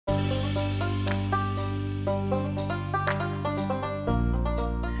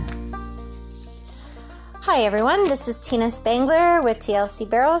Hi everyone, this is Tina Spangler with TLC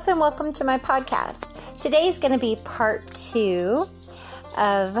Barrels and welcome to my podcast. Today is going to be part 2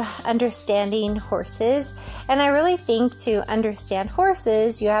 of understanding horses, and I really think to understand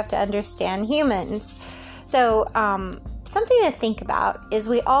horses you have to understand humans. So something to think about is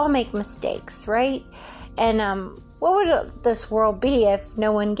we all make mistakes, right? And what would this world be if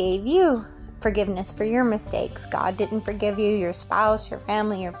no one gave you forgiveness for your mistakes? God didn't forgive you, your spouse, your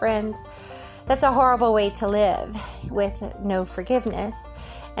family, your friends. That's a horrible way to live with no forgiveness.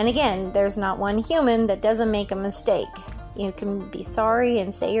 And again, there's not one human that doesn't make a mistake. You can be sorry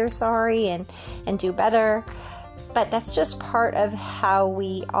and say you're sorry and do better. But that's just part of how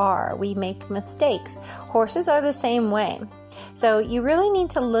we are. We make mistakes. Horses are the same way. So you really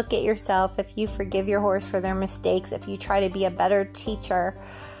need to look at yourself if you forgive your horse for their mistakes, if you try to be a better teacher,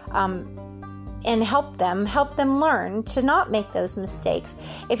 and help them learn to not make those mistakes.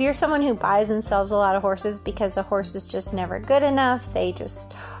 If you're someone who buys and sells a lot of horses because the horse is just never good enough, they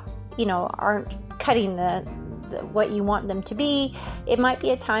just, aren't cutting the what you want them to be, it might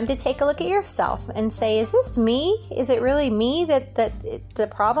be a time to take a look at yourself and say, is this me? Is it really me that the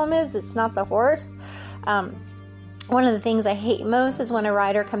problem is? It's not the horse. One of the things I hate most is when a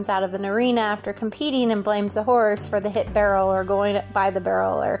rider comes out of an arena after competing and blames the horse for the hit barrel or going by the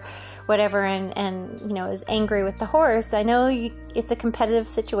barrel or whatever and is angry with the horse. I know it's a competitive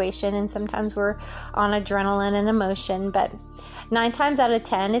situation and sometimes we're on adrenaline and emotion, but 9 times out of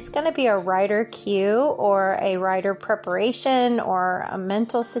 10, it's going to be a rider cue or a rider preparation or a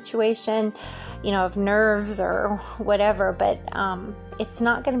mental situation, of nerves or whatever, but it's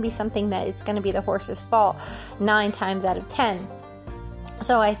not going to be something that it's going to be the horse's fault 9 times out of 10.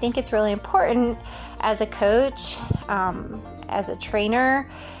 So I think it's really important as a coach, as a trainer,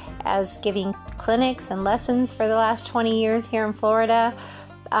 as giving clinics and lessons for the last 20 years here in Florida.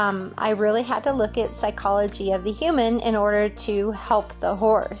 I really had to look at psychology of the human in order to help the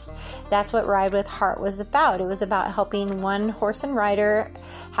horse. That's what Ride with Heart was about. It was about helping one horse and rider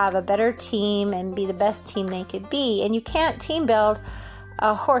have a better team and be the best team they could be. And you can't team build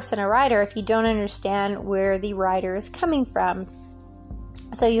a horse and a rider if you don't understand where the rider is coming from.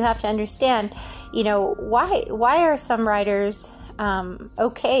 So you have to understand, why are some riders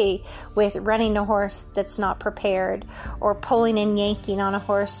okay with running a horse that's not prepared, or pulling and yanking on a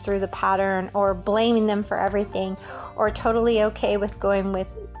horse through the pattern, or blaming them for everything, or totally okay with going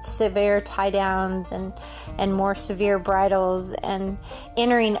with severe tie downs and more severe bridles and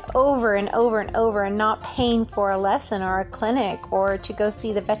entering over and over and over and not paying for a lesson or a clinic or to go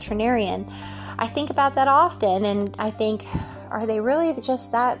see the veterinarian. I think about that often, and I think, are they really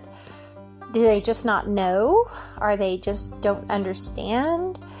just that? Do they just not know? Are they just don't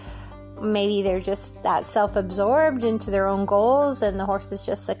understand? Maybe they're just that self-absorbed into their own goals and the horse is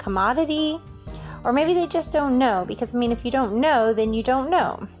just a commodity. Or maybe they just don't know, because if you don't know, then you don't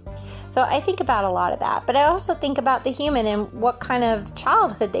know. So I think about a lot of that. But I also think about the human and what kind of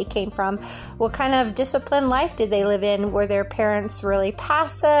childhood they came from. What kind of disciplined life did they live in? Were their parents really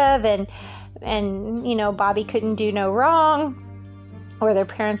passive and Bobby couldn't do no wrong? Or their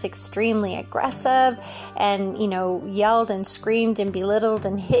parents extremely aggressive and, yelled and screamed and belittled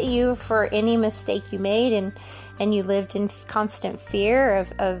and hit you for any mistake you made and you lived in constant fear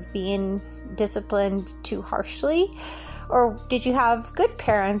of being disciplined too harshly? Or did you have good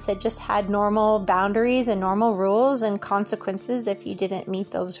parents that just had normal boundaries and normal rules and consequences if you didn't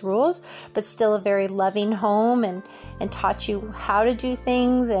meet those rules, but still a very loving home and taught you how to do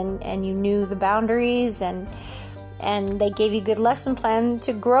things and you knew the boundaries and they gave you good lesson plan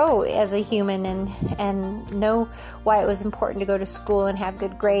to grow as a human and know why it was important to go to school and have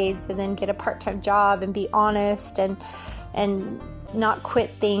good grades and then get a part-time job and be honest and not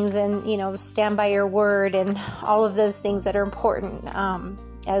quit things and, stand by your word and all of those things that are important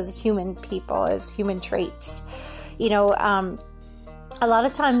as human people, as human traits. A lot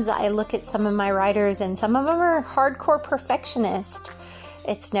of times I look at some of my riders and some of them are hardcore perfectionists.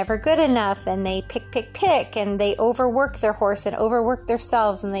 It's never good enough, and they pick, and they overwork their horse and overwork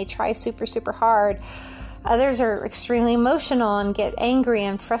themselves, and they try super, super hard. Others are extremely emotional and get angry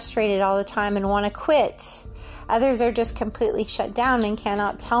and frustrated all the time and want to quit. Others are just completely shut down and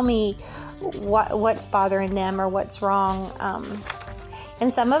cannot tell me what's bothering them or what's wrong.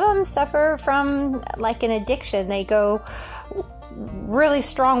 And some of them suffer from like an addiction. They go really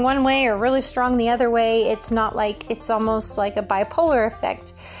strong one way or really strong the other way. It's almost like a bipolar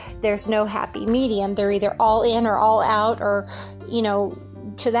effect. There's no happy medium. They're either all in or all out or,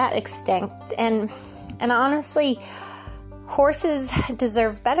 to that extent. And honestly, horses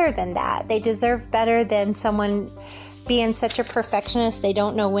deserve better than that. They deserve better than someone being such a perfectionist they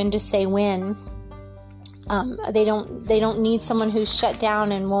don't know when to say when. They don't need someone who's shut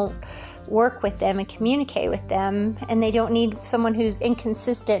down and won't work with them and communicate with them, and they don't need someone who's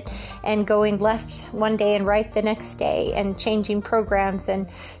inconsistent and going left one day and right the next day and changing programs and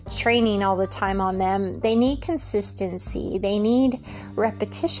training all the time on them. They need consistency. They need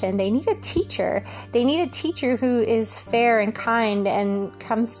repetition. They need a teacher. They need a teacher who is fair and kind and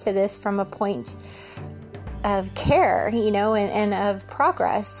comes to this from a point of care, and of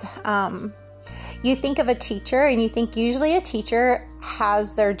progress. You think of a teacher and you think usually a teacher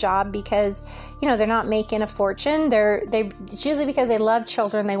has their job because, they're not making a fortune. It's usually because they love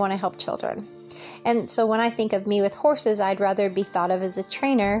children. They want to help children. And so when I think of me with horses, I'd rather be thought of as a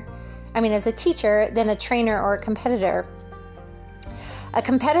teacher than a trainer or a competitor. A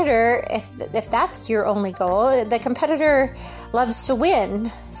competitor, if that's your only goal, the competitor loves to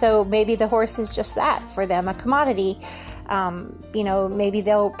win. So maybe the horse is just that for them, a commodity. Maybe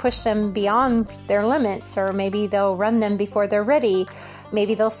they'll push them beyond their limits, or maybe they'll run them before they're ready.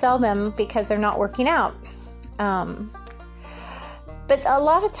 Maybe they'll sell them because they're not working out. But a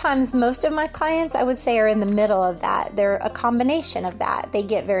lot of times, most of my clients, I would say, are in the middle of that. They're a combination of that. They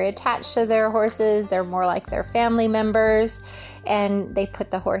get very attached to their horses. They're more like their family members, and they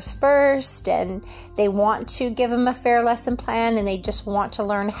put the horse first, and they want to give them a fair lesson plan, and they just want to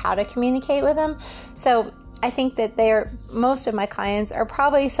learn how to communicate with them. So I think that most of my clients are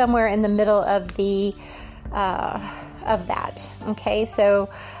probably somewhere in the middle of of that. Okay, so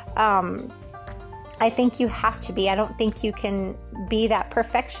I think you have to be. I don't think you can be that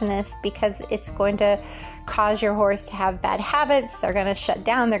perfectionist, because it's going to cause your horse to have bad habits. They're going to shut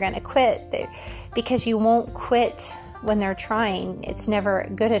down. They're going to quit because you won't quit when they're trying. It's never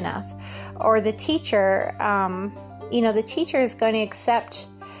good enough. Or the teacher, the teacher is going to accept.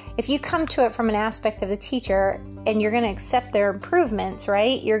 If you come to it from an aspect of the teacher and you're going to accept their improvements,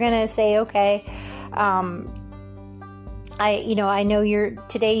 right? You're going to say, okay, I know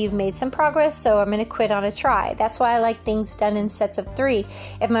today you've made some progress, so I'm going to quit on a try. That's why I like things done in sets of 3.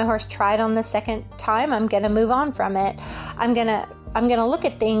 If my horse tried on the second time, I'm going to move on from it. I'm going to look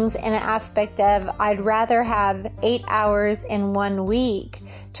at things in an aspect of, I'd rather have 8 hours in 1 week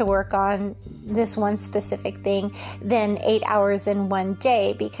to work on this one specific thing than 8 hours in 1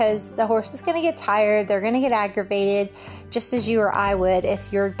 day, because the horse is going to get tired. They're going to get aggravated, just as you or I would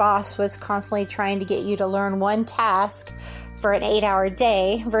if your boss was constantly trying to get you to learn one task for an 8-hour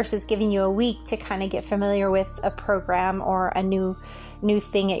day versus giving you a week to kind of get familiar with a program or a new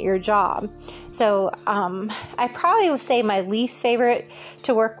thing at your job. So I probably would say my least favorite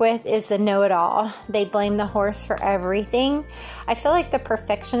to work with is the know-it-all. They blame the horse for everything. I feel like the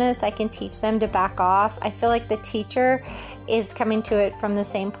perfectionist, I can teach them to back off. I feel like the teacher is coming to it from the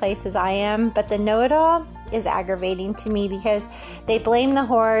same place as I am, but the know-it-all is aggravating to me because they blame the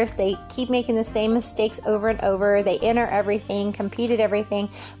horse. They keep making the same mistakes over and over. They enter everything, compete at everything,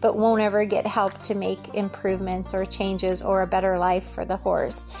 but won't ever get help to make improvements or changes or a better life for the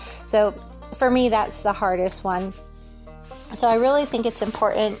horse. So for me, that's the hardest one. So I really think it's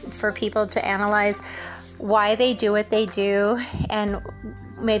important for people to analyze why they do what they do, and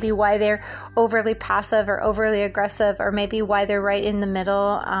maybe why they're overly passive or overly aggressive, or maybe why they're right in the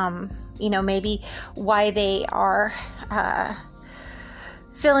middle. Maybe why they are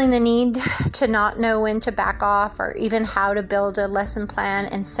feeling the need to not know when to back off, or even how to build a lesson plan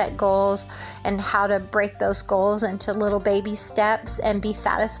and set goals, and how to break those goals into little baby steps and be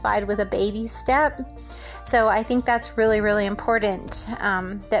satisfied with a baby step. So I think that's really, really important,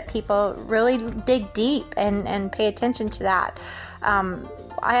 that people really dig deep and pay attention to that.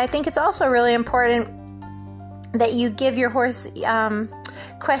 I think it's also really important that you give your horse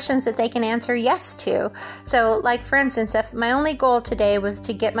questions that they can answer yes to. So, like, for instance, if my only goal today was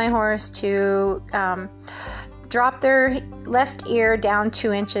to get my horse to drop their left ear down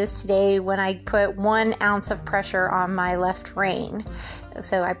 2 inches today when I put 1 ounce of pressure on my left rein.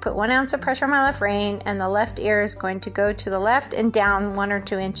 So I put 1 ounce of pressure on my left rein, and the left ear is going to go to the left and down 1 or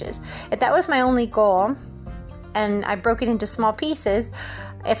 2 inches. If that was my only goal, and I broke it into small pieces,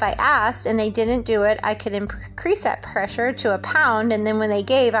 if I asked and they didn't do it, I could increase that pressure to 1 pound, and then when they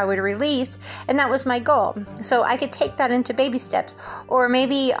gave, I would release, and that was my goal. So I could take that into baby steps. Or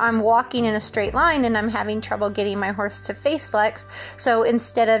maybe I'm walking in a straight line and I'm having trouble getting my horse to face flex, so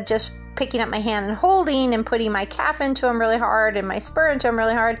instead of just picking up my hand and holding and putting my calf into him really hard and my spur into him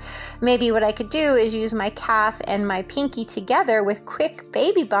really hard, maybe what I could do is use my calf and my pinky together with quick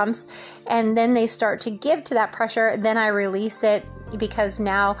baby bumps, and then they start to give to that pressure. Then I release it, because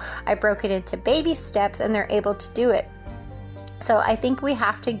now I broke it into baby steps and they're able to do it. So I think we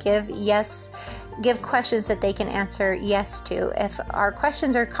have to give questions that they can answer yes to. If our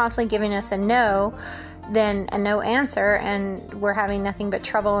questions are constantly giving us a no, than a no answer and we're having nothing but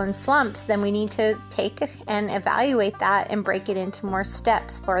trouble and slumps, then we need to take and evaluate that and break it into more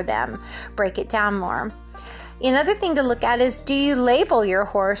steps for them, break it down more. Another thing to look at is, do you label your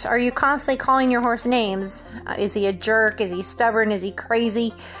horse? Are you constantly calling your horse names? Is he a jerk? Is he stubborn? Is he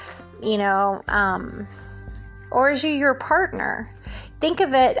crazy? Or is he your partner? Think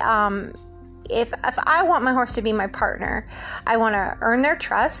of it, if I want my horse to be my partner, I want to earn their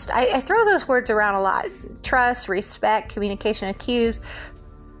trust. I throw those words around a lot: trust, respect, communication, and cues.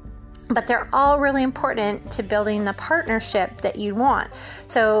 But they're all really important to building the partnership that you want.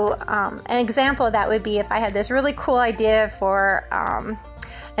 So an example of that would be if I had this really cool idea for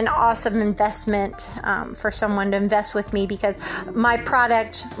an awesome investment for someone to invest with me, because my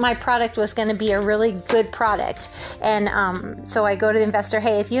product was going to be a really good product. And so I go to the investor,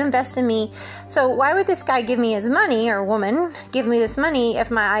 hey, if you invest in me, so why would this guy give me his money, or woman give me this money, if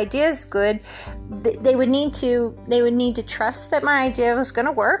my idea is good? They would need to trust that my idea was going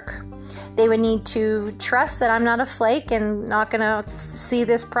to work. They would need to trust that I'm not a flake and not going to see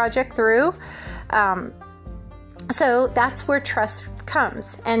this project through. So that's where trust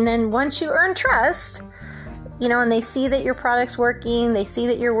comes. And then once you earn trust, and they see that your product's working, they see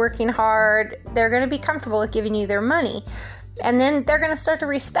that you're working hard, they're going to be comfortable with giving you their money. And then they're going to start to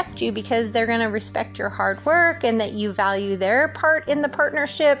respect you, because they're going to respect your hard work and that you value their part in the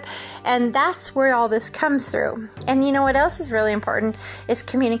partnership. And that's where all this comes through. And you know what else is really important is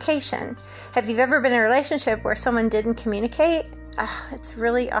communication. Have you ever been in a relationship where someone didn't communicate? It's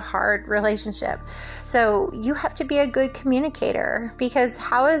really a hard relationship. So you have to be a good communicator, because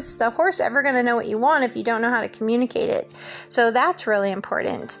how is the horse ever going to know what you want if you don't know how to communicate it? So that's really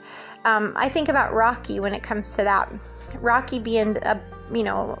important. I think about Rocky when it comes to that. Rocky being a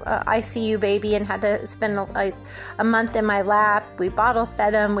ICU baby and had to spend a month in my lap. We bottle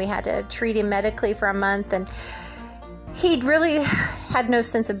fed him. We had to treat him medically for a month, and he really had no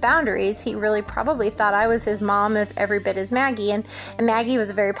sense of boundaries. He really probably thought I was his mom every bit as Maggie, and Maggie was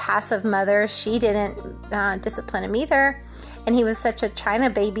a very passive mother. She didn't discipline him either. And he was such a China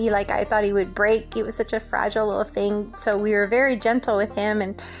baby, like I thought he would break. He was such a fragile little thing. So we were very gentle with him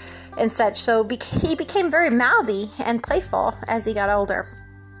and such. So he became very mouthy and playful as he got older.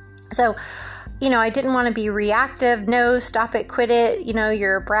 So, I didn't want to be reactive. No, stop it, quit it.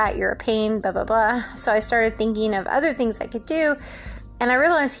 You're a brat, you're a pain, blah, blah, blah. So I started thinking of other things I could do. And I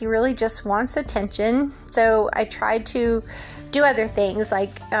realized he really just wants attention. So I tried to do other things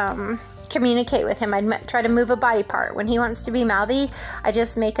like communicate with him. I'd try to move a body part. When he wants to be mouthy, I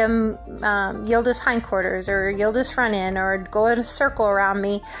just make him yield his hindquarters or yield his front end or go in a circle around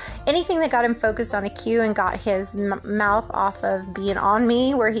me. Anything that got him focused on a cue and got his mouth off of being on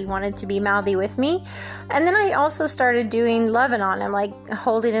me where he wanted to be mouthy with me. And then I also started doing loving on him, like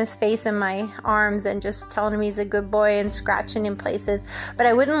holding his face in my arms and just telling him he's a good boy and scratching in places. But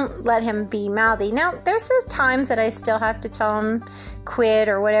I wouldn't let him be mouthy. Now, there's times that I still have to tell him quit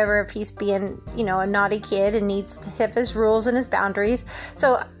or whatever if he's being, a naughty kid and needs to hit his rules and his boundaries.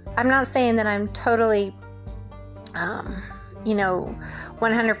 So I'm not saying that I'm totally,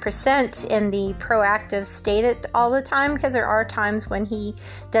 100% in the proactive state all the time, because there are times when he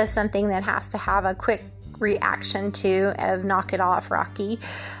does something that has to have a quick reaction to knock it off, Rocky.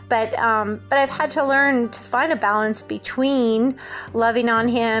 But I've had to learn to find a balance between loving on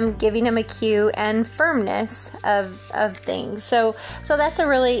him, giving him a cue, and firmness of things. So that's a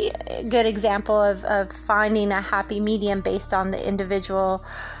really good example of finding a happy medium based on the individual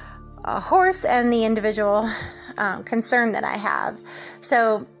horse and the individual concern that I have.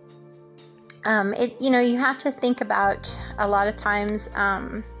 So you have to think about a lot of times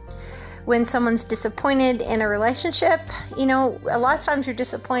when someone's disappointed in a relationship, a lot of times you're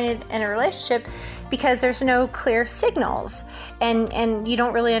disappointed in a relationship because there's no clear signals and you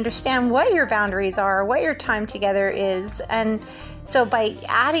don't really understand what your boundaries are, what your time together is. And so by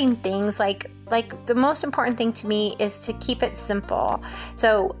adding things like the most important thing to me is to keep it simple.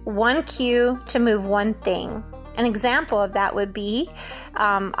 So one cue to move one thing. An example of that would be,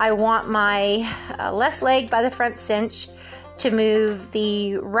 I want my left leg by the front cinch to move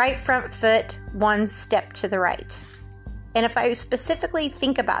the right front foot one step to the right. And if I specifically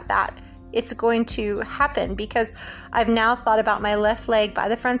think about that, it's going to happen because I've now thought about my left leg by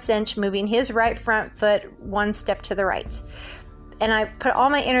the front cinch moving his right front foot one step to the right. And I put all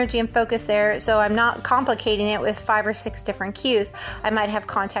my energy and focus there, so I'm not complicating it with 5 or 6 different cues. I might have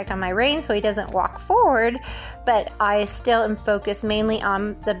contact on my rein so he doesn't walk forward, but I still am focused mainly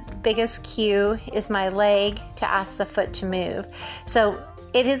on the biggest cue is my leg to ask the foot to move. So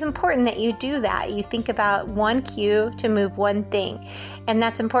it is important that you do that. You think about one cue to move one thing. And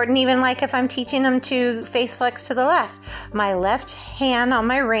that's important even like if I'm teaching them to face flex to the left. My left hand on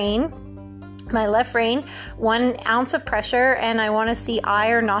my left rein, 1 ounce of pressure, and I want to see eye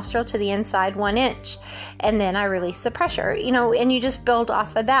or nostril to the inside 1 inch. And then I release the pressure, and you just build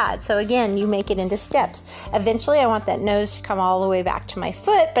off of that. So again, you make it into steps. Eventually, I want that nose to come all the way back to my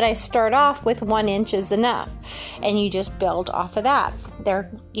foot, but I start off with 1 inch is enough. And you just build off of that. They're,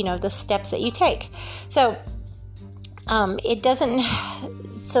 the steps that you take. So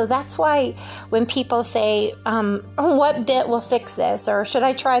so that's why when people say, what bit will fix this? Or should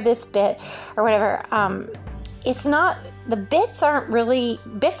I try this bit? Or whatever. It's not, the bits are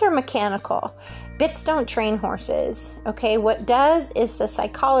mechanical. Bits don't train horses. Okay. What does is the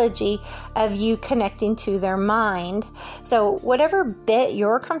psychology of you connecting to their mind. So whatever bit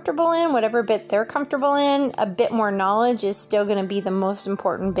you're comfortable in, whatever bit they're comfortable in, a bit more knowledge is still going to be the most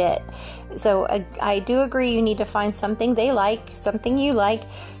important bit. So I do agree you need to find something they like, something you like,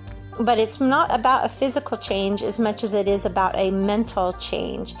 but it's not about a physical change as much as it is about a mental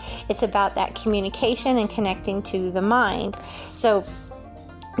change. It's about that communication and connecting to the mind. So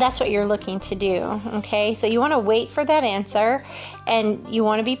that's what you're looking to do, okay? So you want to wait for that answer, and you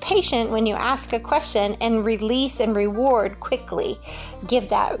want to be patient when you ask a question and release and reward quickly. Give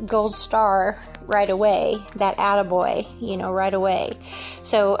that gold star right away, that attaboy, right away.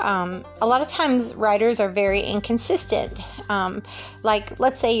 So a lot of times riders are very inconsistent. Like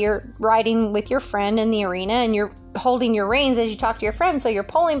let's say you're riding with your friend in the arena and you're holding your reins as you talk to your friend. So you're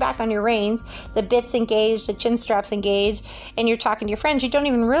pulling back on your reins, the bit's engaged, the chin strap's engaged, and you're talking to your friends. You don't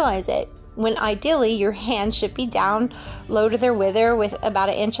even realize it. When ideally your hands should be down low to their wither with about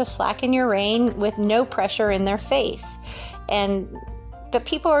 1 inch of slack in your rein with no pressure in their face. But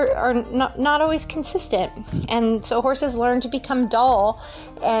people are not always consistent. And so horses learn to become dull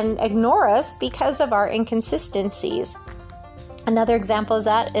and ignore us because of our inconsistencies. Another example of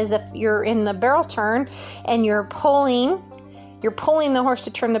that is if you're in the barrel turn and you're pulling the horse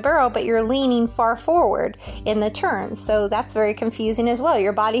to turn the barrel, but you're leaning far forward in the turn. So that's very confusing as well.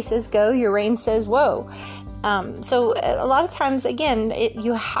 Your body says go, your rein says whoa. So a lot of times, again,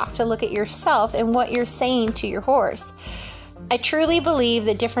 you have to look at yourself and what you're saying to your horse. I truly believe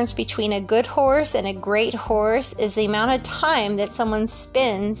the difference between a good horse and a great horse is the amount of time that someone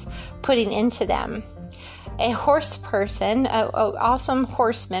spends putting into them. A horse person, an awesome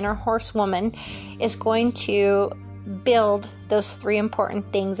horseman or horsewoman, is going to build those 3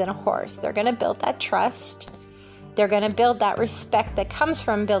 important things in a horse. They're going to build that trust. They're going to build that respect that comes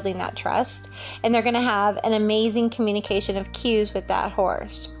from building that trust. And they're going to have an amazing communication of cues with that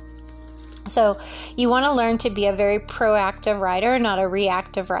horse. So you want to learn to be a very proactive rider, not a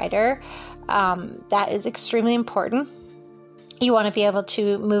reactive rider. That is extremely important. You want to be able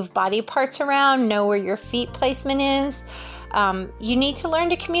to move body parts around, know where your feet placement is. You need to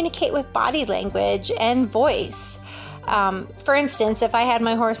learn to communicate with body language and voice. For instance, if I had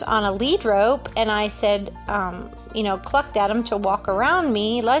my horse on a lead rope and I said, clucked at him to walk around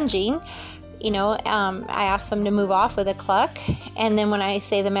me, lunging, I ask them to move off with a cluck. And then when I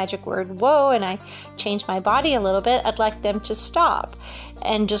say the magic word, whoa, and I change my body a little bit, I'd like them to stop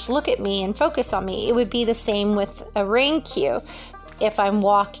and just look at me and focus on me. It would be the same with a rein cue. If I'm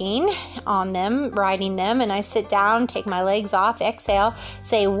walking on them, riding them, and I sit down, take my legs off, exhale,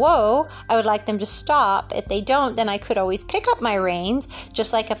 say, whoa, I would like them to stop. If they don't, then I could always pick up my reins,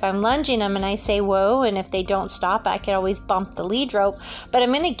 just like if I'm lunging them and I say, whoa, and if they don't stop, I could always bump the lead rope. But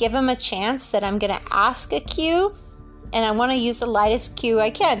I'm going to give them a chance that I'm going to ask a cue, and I want to use the lightest cue I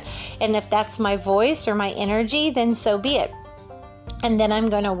can. And if that's my voice or my energy, then so be it. And then I'm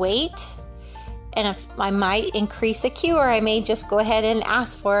going to wait. And if I might increase the cue, or I may just go ahead and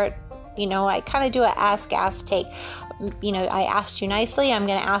ask for it. I kind of do an ask, take. I asked you nicely. I'm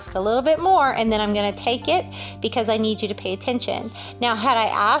going to ask a little bit more, and then I'm going to take it because I need you to pay attention. Now, had I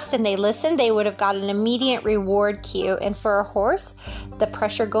asked and they listened, they would have got an immediate reward cue. And for a horse, the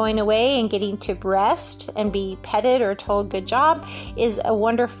pressure going away and getting to rest and be petted or told good job is a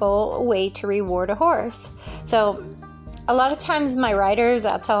wonderful way to reward a horse. So a lot of times my riders,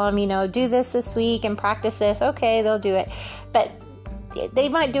 I'll tell them, do this week and practice this. Okay, they'll do it. But they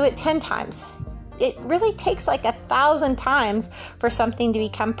might do it 10 times. It really takes like 1,000 times for something to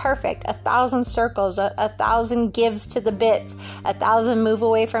become perfect. 1,000 circles, 1,000 gives to the bits, 1,000 move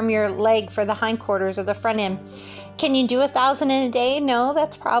away from your leg for the hindquarters or the front end. Can you do 1,000 in a day? No,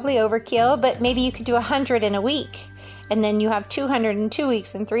 that's probably overkill, but maybe you could do 100 in a week. And then you have 200 in 2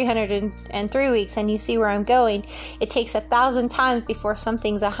 weeks and 300 in 3 weeks, and you see where I'm going. It takes 1,000 times before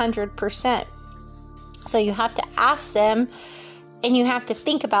something's 100%. So you have to ask them And you have to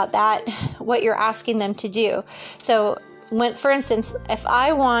think about that, what you're asking them to do. So when, for instance, if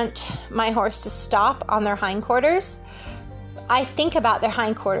I want my horse to stop on their hindquarters, I think about their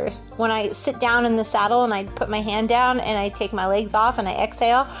hindquarters. When I sit down in the saddle and I put my hand down and I take my legs off and I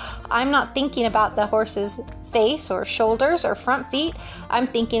exhale, I'm not thinking about the horse's face or shoulders or front feet. I'm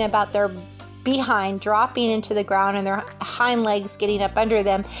thinking about their behind dropping into the ground and their hind legs getting up under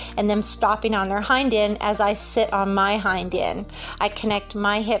them and them stopping on their hind end as I sit on my hind end. I connect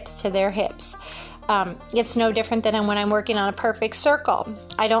my hips to their hips. It's no different than when I'm working on a perfect circle.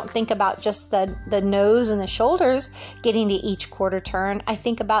 I don't think about just the nose and the shoulders getting to each quarter turn. I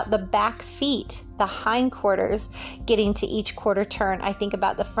think about the back feet, the hindquarters getting to each quarter turn. I think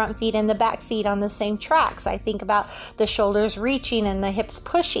about the front feet and the back feet on the same tracks. I think about the shoulders reaching and the hips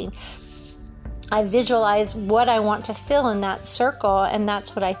pushing. I visualize what I want to fill in that circle, and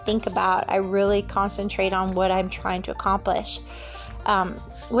that's what I think about. I really concentrate on what I'm trying to accomplish.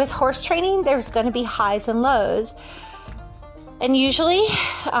 With horse training, there's going to be highs and lows. And usually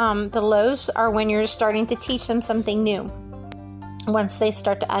the lows are when you're starting to teach them something new. Once they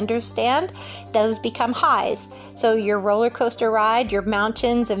start to understand, those become highs. So your roller coaster ride, your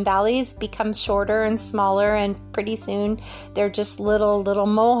mountains and valleys become shorter and smaller, and pretty soon they're just little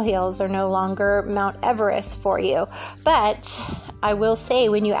molehills. Are no longer Mount Everest for you. But I will say,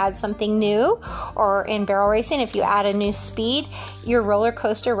 when you add something new, or in barrel racing, if you add a new speed, your roller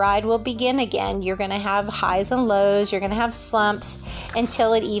coaster ride will begin again. You're going to have highs and lows. You're going to have slumps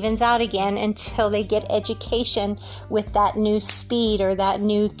until it evens out again, until they get education with that new speed or that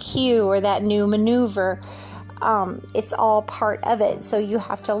new cue or that new maneuver. It's all part of it. So you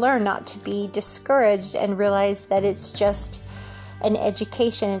have to learn not to be discouraged and realize that it's just an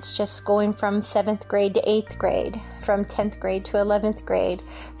education. It's just going from 7th grade to 8th grade, from 10th grade to 11th grade,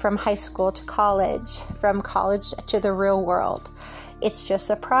 from high school to college, from college to the real world. It's just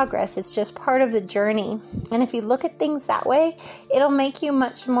a progress. It's just part of the journey. And if you look at things that way, it'll make you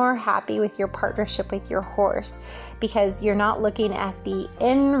much more happy with your partnership with your horse, because you're not looking at the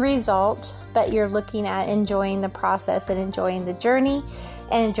end result, but you're looking at enjoying the process and enjoying the journey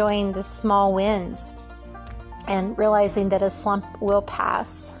and enjoying the small wins, and realizing that a slump will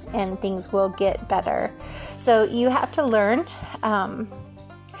pass and things will get better. So you have to learn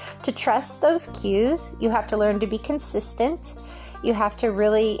to trust those cues. You have to learn to be consistent. You have to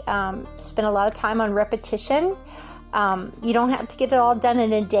really spend a lot of time on repetition. You don't have to get it all done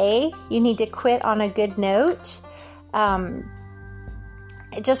in a day. You need to quit on a good note.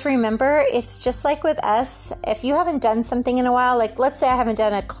 Just remember, it's just like with us. If you haven't done something in a while, like let's say I haven't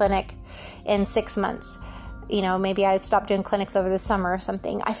done a clinic in 6 months. You know, maybe I stopped doing clinics over the summer or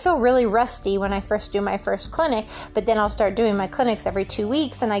something. I feel really rusty when I first do my first clinic, but then I'll start doing my clinics every 2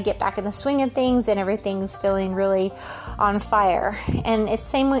 weeks and I get back in the swing of things and everything's feeling really on fire. And it's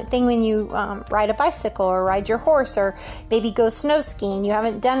the same thing when you ride a bicycle or ride your horse or maybe go snow skiing. You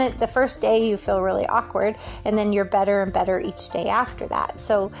haven't done it the first day, you feel really awkward, and then you're better and better each day after that.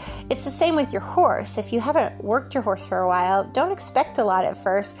 So it's the same with your horse. If you haven't worked your horse for a while, don't expect a lot at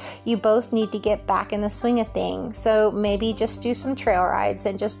first. You both need to get back in the swing of things. So maybe just do some trail rides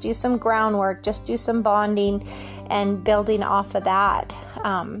and just do some groundwork, just do some bonding and building off of that.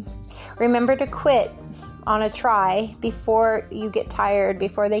 Remember to quit on a try before you get tired,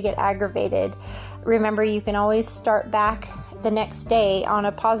 before they get aggravated. Remember, you can always start back the next day on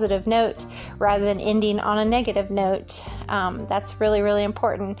a positive note rather than ending on a negative note. That's really, really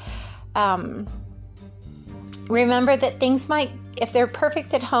important. Remember that things might, if they're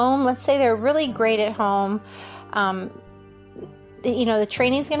perfect at home, let's say they're really great at home, the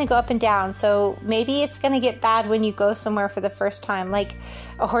training's going to go up and down. So maybe it's going to get bad when you go somewhere for the first time. Like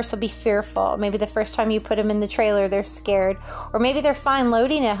a horse will be fearful. Maybe the first time you put him in the trailer, they're scared. Or maybe they're fine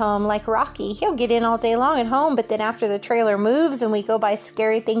loading at home like Rocky. He'll get in all day long at home, but then after the trailer moves and we go by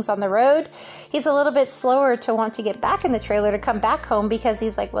scary things on the road, he's a little bit slower to want to get back in the trailer to come back home, because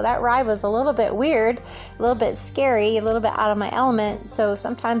he's like, well, that ride was a little bit weird, a little bit scary, a little bit out of my element. So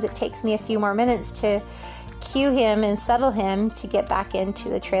sometimes it takes me a few more minutes to cue him and settle him to get back into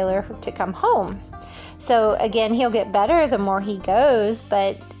the trailer to come home. So again, he'll get better the more he goes,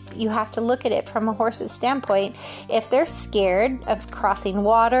 but you have to look at it from a horse's standpoint. If they're scared of crossing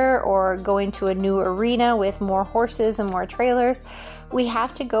water or going to a new arena with more horses and more trailers, we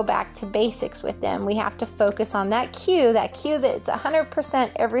have to go back to basics with them. We have to focus on that cue that's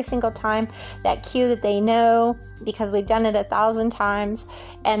 100% every single time, that cue that they know because we've done it 1,000 times,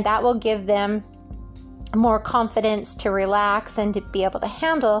 and that will give them more confidence to relax and to be able to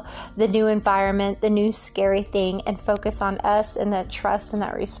handle the new environment, the new scary thing, and focus on us and that trust and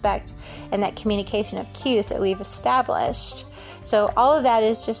that respect and that communication of cues that we've established. So all of that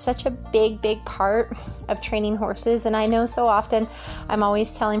is just such a big, big part of training horses. And I know so often I'm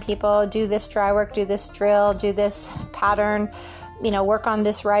always telling people, do this dry work, do this drill, do this pattern, work on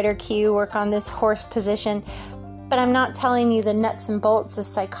this rider cue, work on this horse position. But I'm not telling you the nuts and bolts, the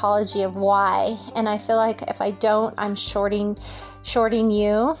psychology of why. And I feel like if I don't, I'm shorting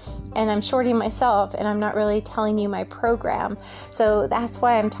you, and I'm shorting myself, and I'm not really telling you my program. So that's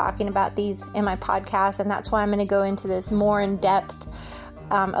why I'm talking about these in my podcast, and that's why I'm going to go into this more in depth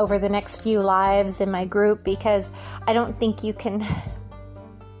over the next few lives in my group, because I don't think you can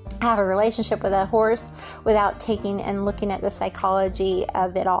have a relationship with a horse without taking and looking at the psychology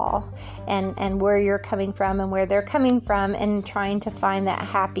of it all, and where you're coming from and where they're coming from, and trying to find that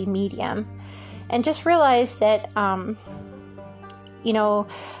happy medium. And just realize that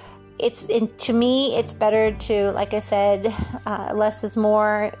to me, it's better to, like I said, less is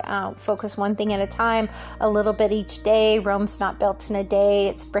more, focus one thing at a time, a little bit each day. Rome's not built in a day,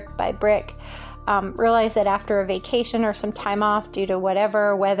 it's brick by brick. Realize that after a vacation or some time off due to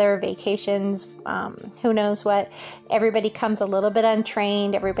whatever, weather, vacations, who knows what, everybody comes a little bit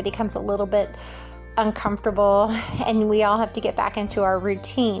untrained, everybody comes a little bit uncomfortable, and we all have to get back into our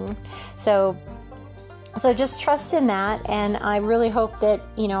routine. So just trust in that, and I really hope that,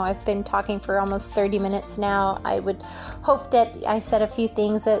 I've been talking for almost 30 minutes now. I would hope that I said a few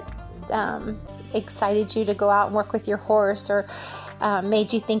things that excited you to go out and work with your horse, or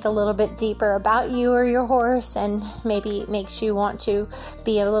made you think a little bit deeper about you or your horse, and maybe makes you want to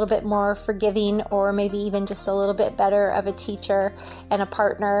be a little bit more forgiving, or maybe even just a little bit better of a teacher and a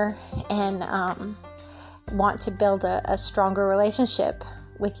partner, and want to build a stronger relationship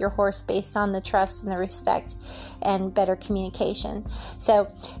with your horse based on the trust and the respect and better communication. So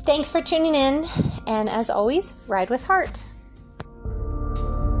thanks for tuning in, and as always, ride with heart.